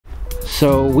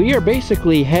So we are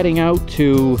basically heading out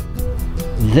to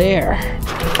there.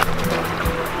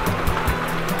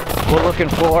 We're looking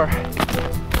for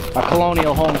a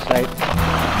colonial home site.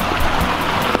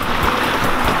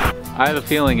 I have a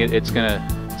feeling it's gonna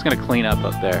clean up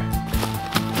there.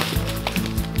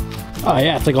 Oh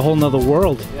yeah, it's like a whole nother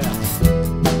world. Yeah.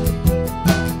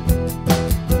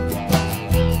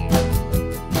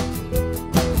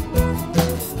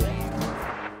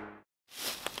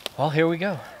 Well, here we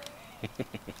go.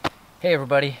 Hey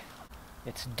everybody,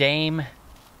 it's Dame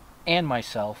and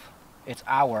myself. It's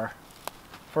our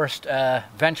first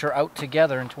venture out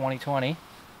together in 2020.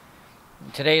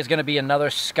 Today is going to be another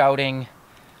scouting,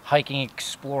 hiking,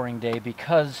 exploring day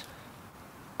because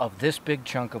of this big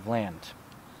chunk of land,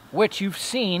 which you've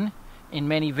seen in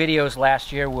many videos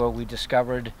last year where we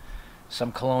discovered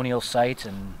some colonial sites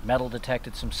and metal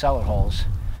detected some cellar holes.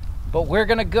 But we're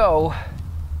going to go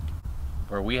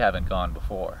Where we haven't gone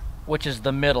before. Which is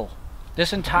the middle.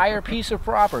 This entire piece of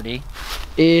property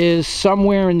is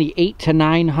somewhere in the 800 to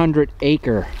 900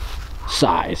 acre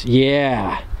size.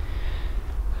 Yeah.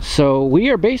 So we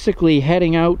are basically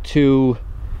heading out to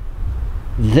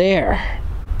there.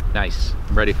 Nice.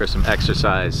 I'm ready for some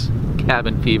exercise.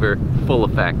 Cabin fever, full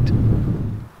effect.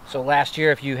 So last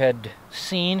year, if you had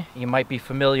seen, you might be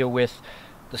familiar with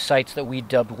the sites that we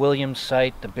dubbed Williams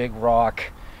Site, the Big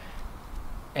Rock,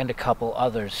 and a couple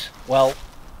others. Well,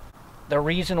 the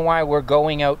reason why we're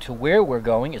going out to where we're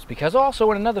going is because also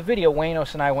in another video,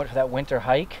 Waynos and I went for that winter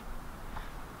hike.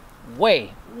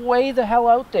 Way the hell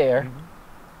out there,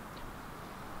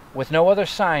 with no other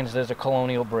signs, there's a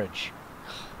colonial bridge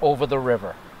over the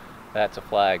river. That's a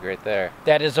flag right there.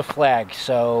 That is a flag.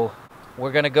 So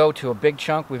we're gonna go to a big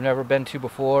chunk we've never been to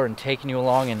before and taking you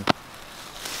along. And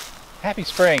happy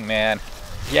spring, man.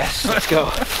 Yes, let's go.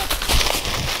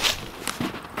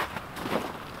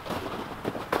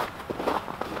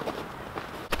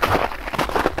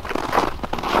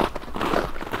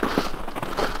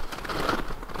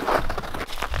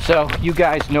 So you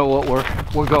guys know what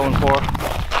we're going for.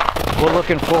 We're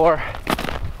looking for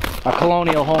a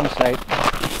colonial home site.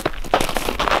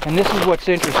 And this is what's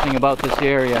interesting about this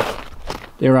area.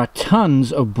 There are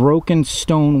tons of broken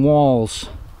stone walls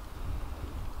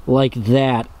like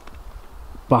that.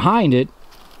 Behind it,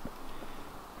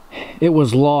 it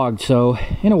was logged, so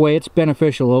in a way it's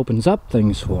beneficial, opens up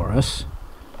things for us.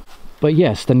 But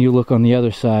yes, then you look on the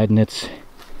other side and it's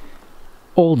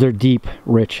older, deep,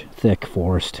 rich, thick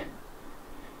forest.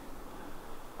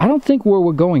 I don't think where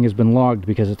we're going has been logged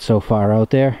because it's so far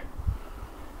out there.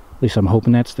 At least I'm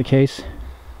hoping that's the case.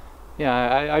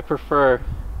 Yeah, I prefer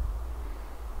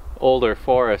older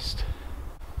forest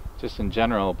just in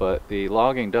general, but the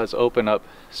logging does open up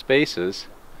spaces.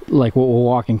 Like what we're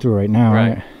walking through right now,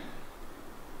 right?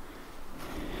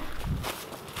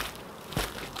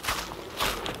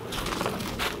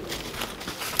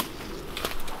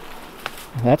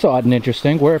 That's odd and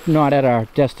interesting. We're not at our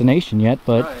destination yet,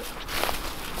 but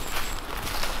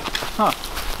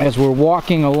as we're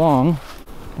walking along,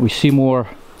 we see more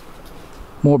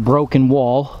broken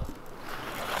wall.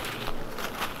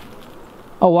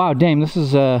 Oh wow, Dame, this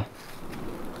is either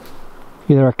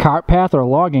a cart path or a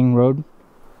logging road.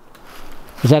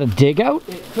 Is that a dig out?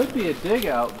 It could be a dig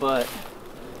out, but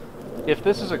if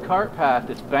this is a cart path,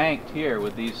 it's banked here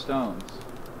with these stones.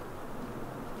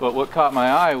 But what caught my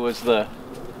eye was the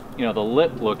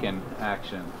lip looking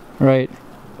action. Right.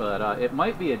 But it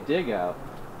might be a dig out.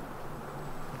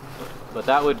 But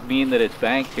that would mean that it's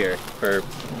banked here for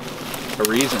a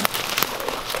reason.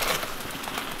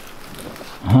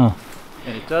 Huh.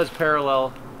 And it does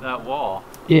parallel that wall.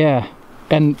 Yeah.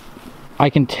 And I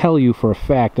can tell you for a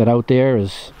fact that out there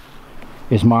is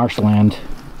marshland.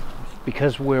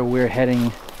 Because where we're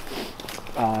heading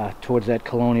towards that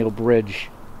colonial bridge,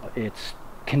 it's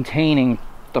containing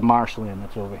the marshland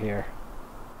that's over here.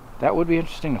 That would be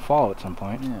interesting to follow at some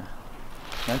point. Yeah.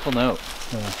 Mental note.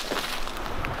 Yeah.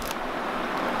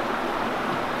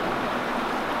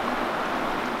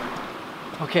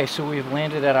 Okay, so we've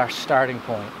landed at our starting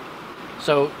point.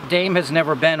 So Dame has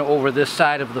never been over this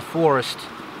side of the forest,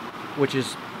 which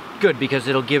is good because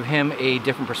it'll give him a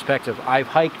different perspective. I've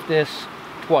hiked this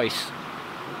twice.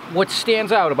 What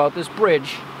stands out about this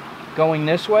bridge going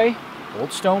this way,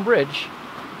 old stone bridge,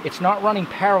 it's not running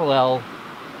parallel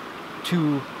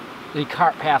to the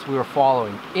cart path we were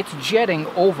following. It's jetting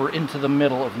over into the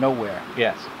middle of nowhere.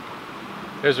 Yes.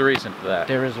 There's a reason for that.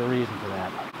 There is a reason for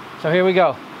that. So here we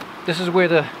go. This is where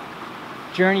the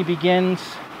journey begins,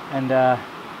 and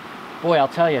boy, I'll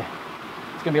tell you,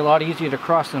 it's gonna be a lot easier to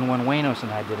cross than when Waynos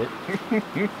and I did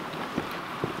it.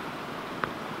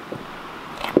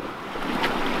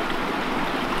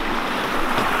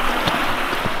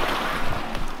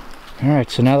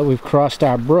 Alright, so now that we've crossed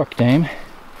our brook, Dame,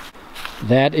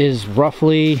 that is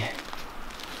roughly,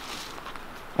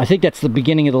 I think that's the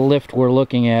beginning of the lift we're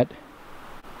looking at.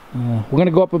 We're going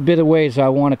to go up a bit of ways. I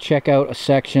want to check out a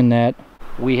section that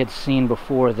we had seen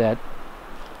before that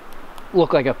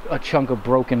looked like a chunk of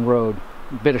broken road,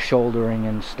 a bit of shouldering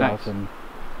and stuff, nice. And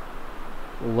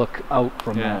we'll look out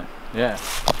from that. Yeah.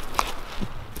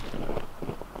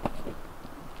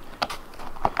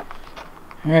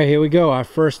 Alright, here we go, our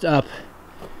first up.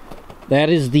 That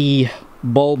is the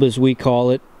bulb, as we call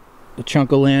it, the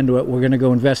chunk of land that we're going to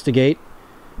go investigate.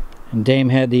 And Dame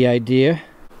had the idea.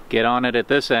 Get on it at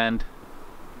this end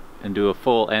and do a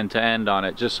full end-to-end on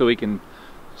it, just so we can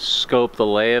scope the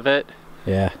lay of it.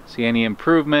 Yeah. See any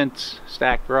improvements,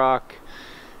 stacked rock,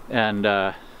 and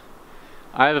I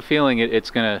have a feeling it's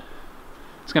gonna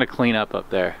clean up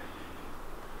there.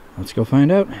 Let's go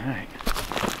find out. All right.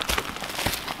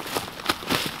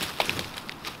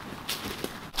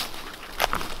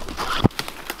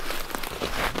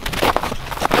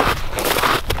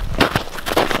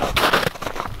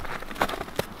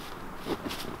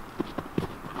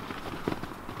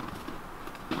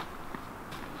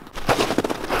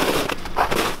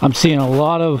 I'm seeing a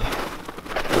lot of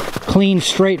clean,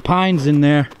 straight pines in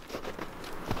there.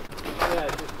 Yeah,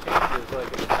 it just changes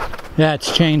like Yeah,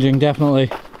 it's changing, definitely.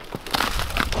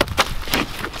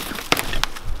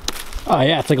 Oh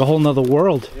yeah, it's like a whole nother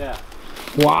world. Yeah.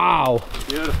 Wow.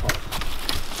 Beautiful.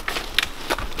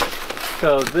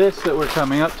 So this that we're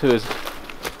coming up to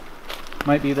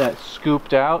might be that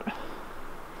scooped out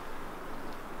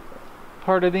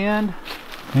part of the end.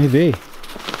 Maybe.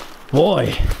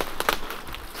 Boy.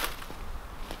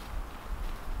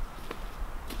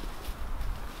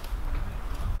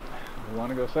 We want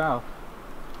to go south.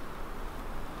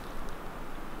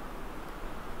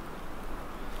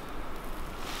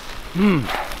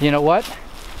 You know what?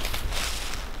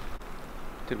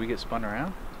 Did we get spun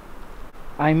around?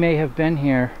 I may have been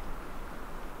here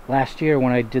last year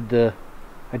when I did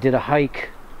a hike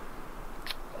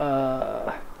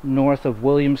north of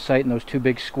Williams site in those two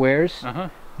big squares.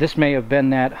 This may have been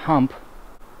that hump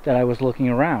that I was looking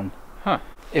around. Huh.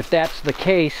 If that's the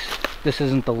case, this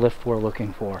isn't the lift we're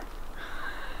looking for.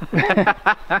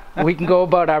 We can go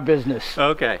about our business.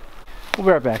 Okay. We'll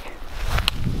be right back.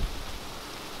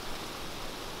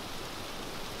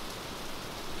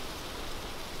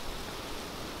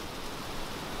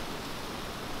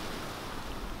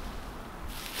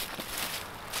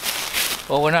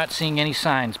 Well, we're not seeing any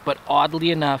signs, but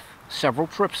oddly enough, several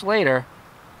trips later,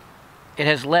 it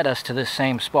has led us to this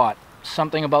same spot.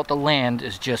 Something about the land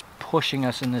is just pushing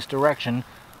us in this direction.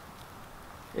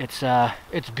 It's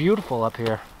beautiful up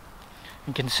here.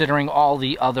 And considering all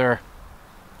the other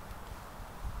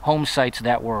home sites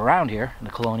that were around here in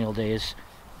the colonial days,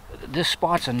 this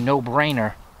spot's a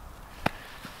no-brainer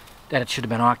that it should have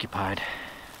been occupied.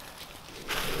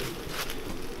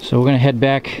 So we're gonna head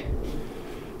back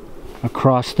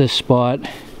across this spot,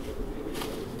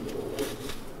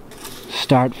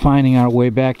 start finding our way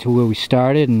back to where we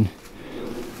started, and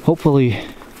hopefully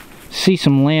see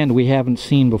some land we haven't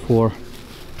seen before.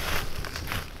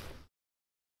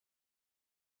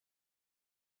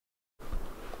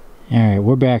 Alright,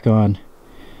 we're back on.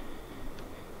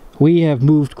 We have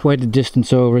moved quite a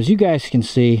distance over. As you guys can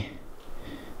see,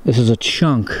 this is a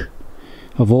chunk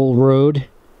of old road,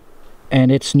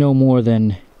 and it's no more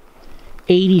than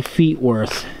 80 feet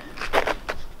worth.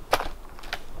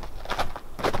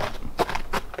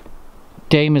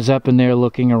 Dame is up in there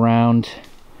looking around,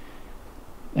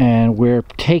 and we're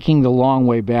taking the long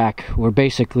way back. We're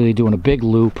basically doing a big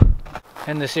loop,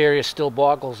 and this area still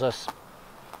boggles us.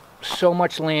 So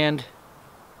much land,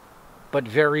 but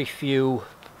very few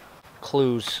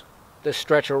clues. This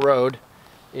stretch of road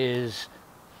is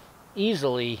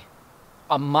easily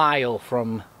a mile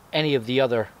from any of the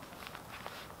other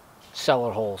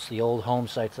cellar holes, the old home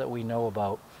sites that we know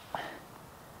about.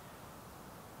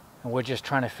 And we're just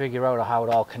trying to figure out how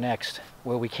it all connects.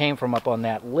 Where we came from up on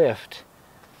that lift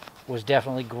was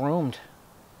definitely groomed.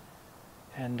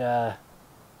 And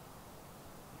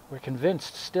we're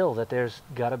convinced still that there's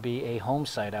got to be a home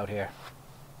site out here.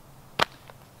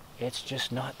 It's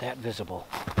just not that visible.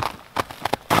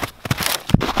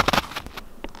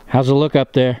 How's it look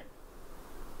up there?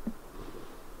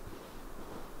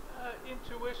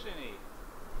 Intuition-y.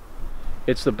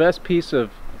 It's the best piece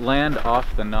of land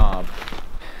off the knob.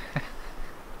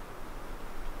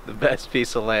 The best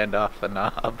piece of land off the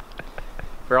knob.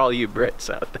 For all you Brits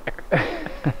out there.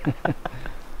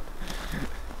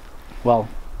 Well,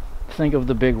 think of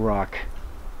the big rock.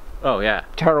 Oh yeah.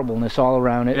 Terribleness all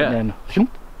around it, Yeah. and then shoop,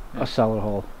 a cellar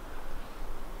hole.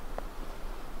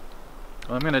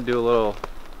 Well, I'm gonna do a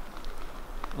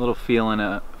little feeling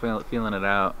it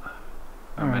out.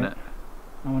 A minute.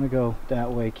 I want to go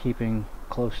that way, keeping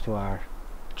close to our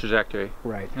Trajectory.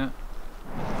 right. Yeah.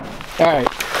 All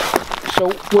right. So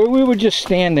where we were just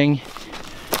standing,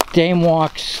 Dame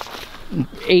walks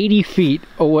 80 feet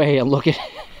away and look at.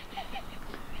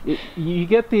 You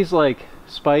get these like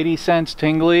spidey sense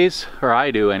tinglies, or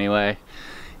I do anyway.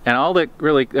 And all that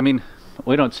really, I mean,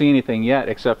 we don't see anything yet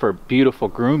except for beautiful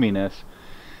groominess.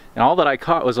 And all that I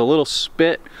caught was a little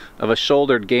spit of a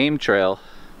shouldered game trail.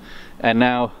 And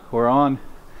now we're on,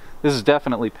 this is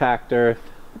definitely packed earth.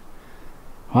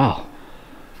 Wow.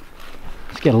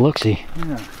 Let's get a look-see.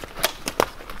 Yeah.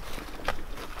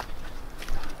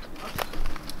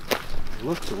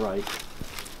 Looks right.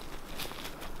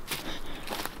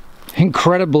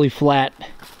 Incredibly flat.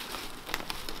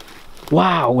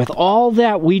 Wow, with all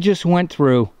that we just went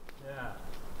through. Yeah.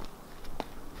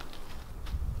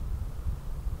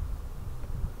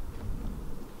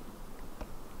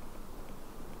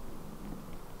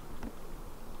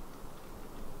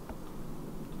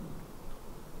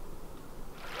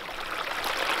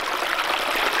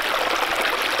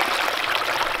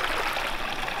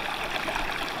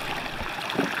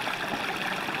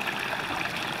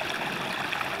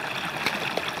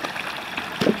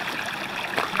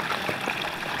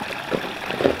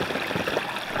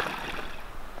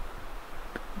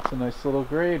 That's a nice little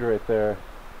grade right there.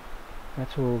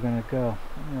 That's where we're gonna go.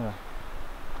 Yeah.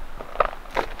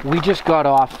 We just got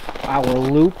off our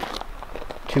loop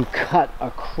to cut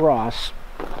across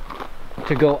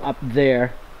to go up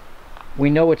there. We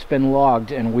know it's been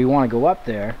logged and we want to go up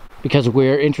there because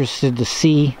we're interested to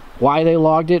see why they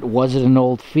logged it. Was it an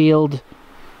old field?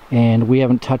 And we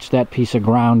haven't touched that piece of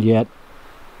ground yet.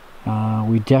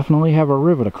 We definitely have a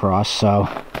rivet across, so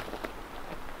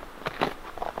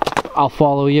I'll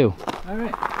follow you. All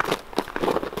right.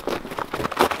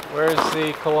 Where's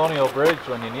the Colonial Bridge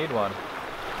when you need one?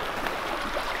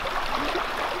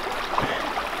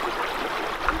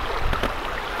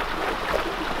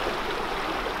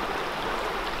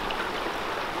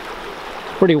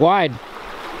 Pretty wide.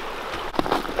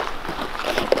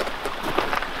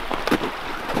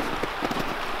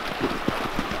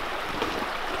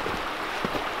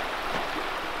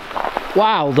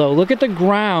 Wow, though, look at the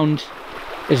ground.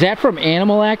 Is that from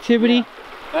animal activity? Yeah.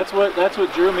 That's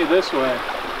what drew me this way.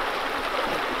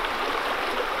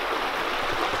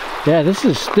 Yeah,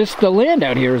 the land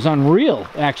out here is unreal,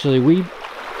 actually. We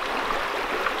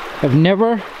have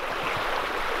never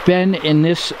been in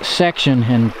this section,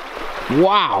 and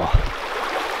wow.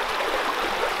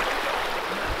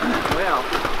 Well,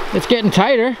 It's getting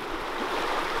tighter.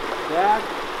 Dad,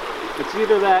 it's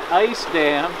either that ice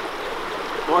dam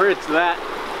or it's that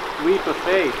leap of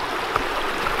faith.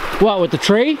 What, with the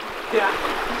tree? Yeah.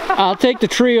 I'll take the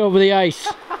tree over the ice.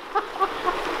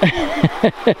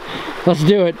 Let's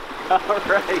do it. All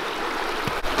right.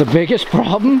 The biggest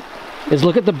problem is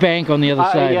look at the bank on the other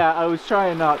side. Yeah, I was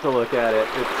trying not to look at it.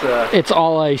 It's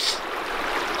all ice.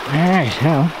 All right,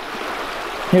 well,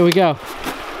 here we go.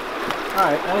 All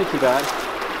right, that ain't too bad.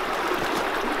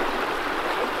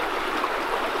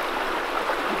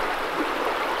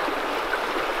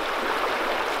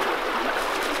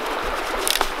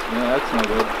 Yeah, that's no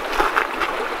good.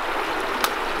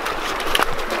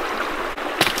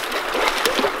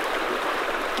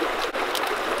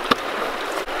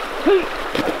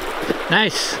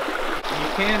 Nice. You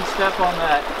can step on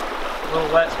that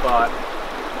little wet spot.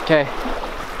 Okay.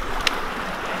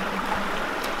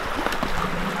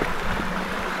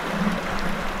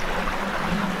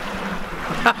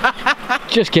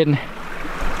 Just kidding.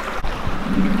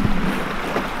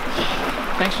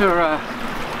 Thanks for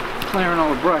clearing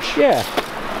all the brush. Yeah.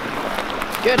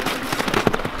 Good.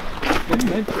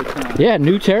 Adventure time. Yeah,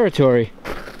 new territory.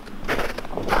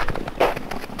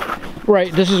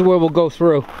 Right, this is where we'll go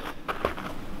through.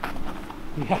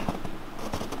 Yeah.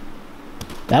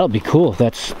 That'll be cool.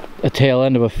 That's a tail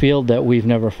end of a field that we've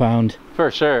never found.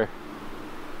 For sure.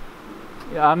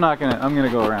 Yeah, I'm gonna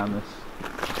go around this.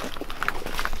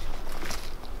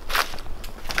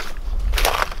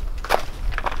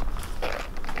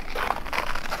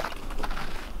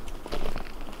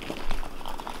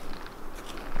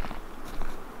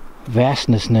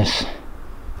 Vastnessness.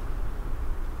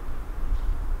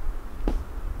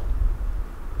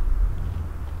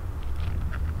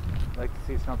 I'd like to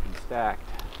see something stacked.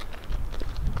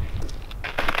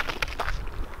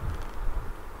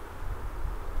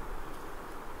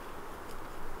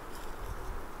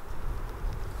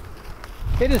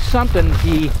 It is something,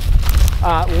 the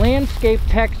landscape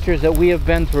textures that we have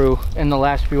been through in the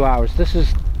last few hours. This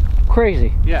is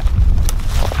crazy. Yeah.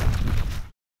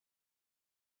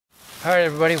 All right,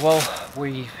 everybody. Well,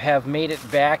 we have made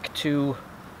it back to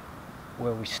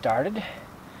where we started.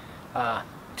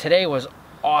 Today was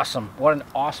awesome. What an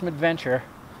awesome adventure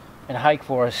and hike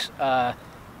for us.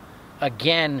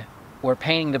 Again, we're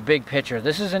painting the big picture.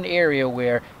 This is an area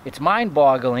where it's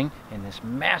mind-boggling in this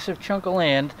massive chunk of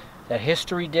land that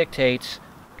history dictates,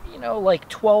 you know, like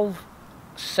 12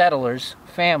 settlers,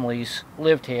 families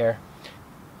lived here,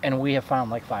 and we have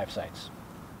found like 5 sites.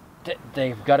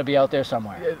 They've got to be out there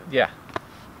somewhere. Yeah.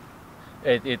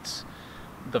 It's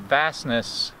the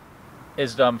vastness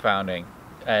is dumbfounding,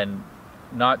 and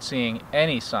not seeing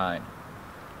any sign.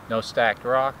 No stacked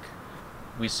rock.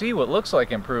 We see what looks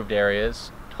like improved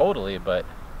areas, totally, but...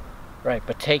 Right,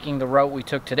 but taking the route we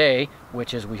took today,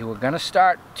 which is we were going to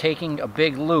start taking a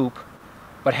big loop,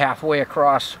 but halfway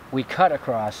across, we cut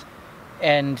across,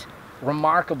 and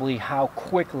remarkably how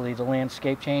quickly the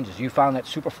landscape changes. You found that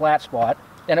super flat spot,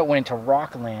 then it went into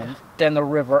rockland, then the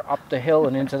river up the hill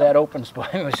and into that open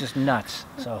spot. It was just nuts.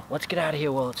 So let's get out of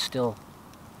here while it's still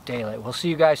daylight. We'll see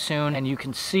you guys soon, and you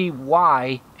can see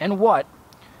why and what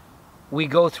we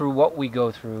go through what we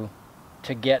go through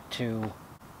to get to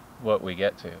what we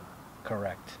get to.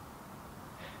 Correct.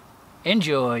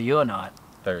 Enjoy, you're not.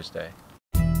 Thursday.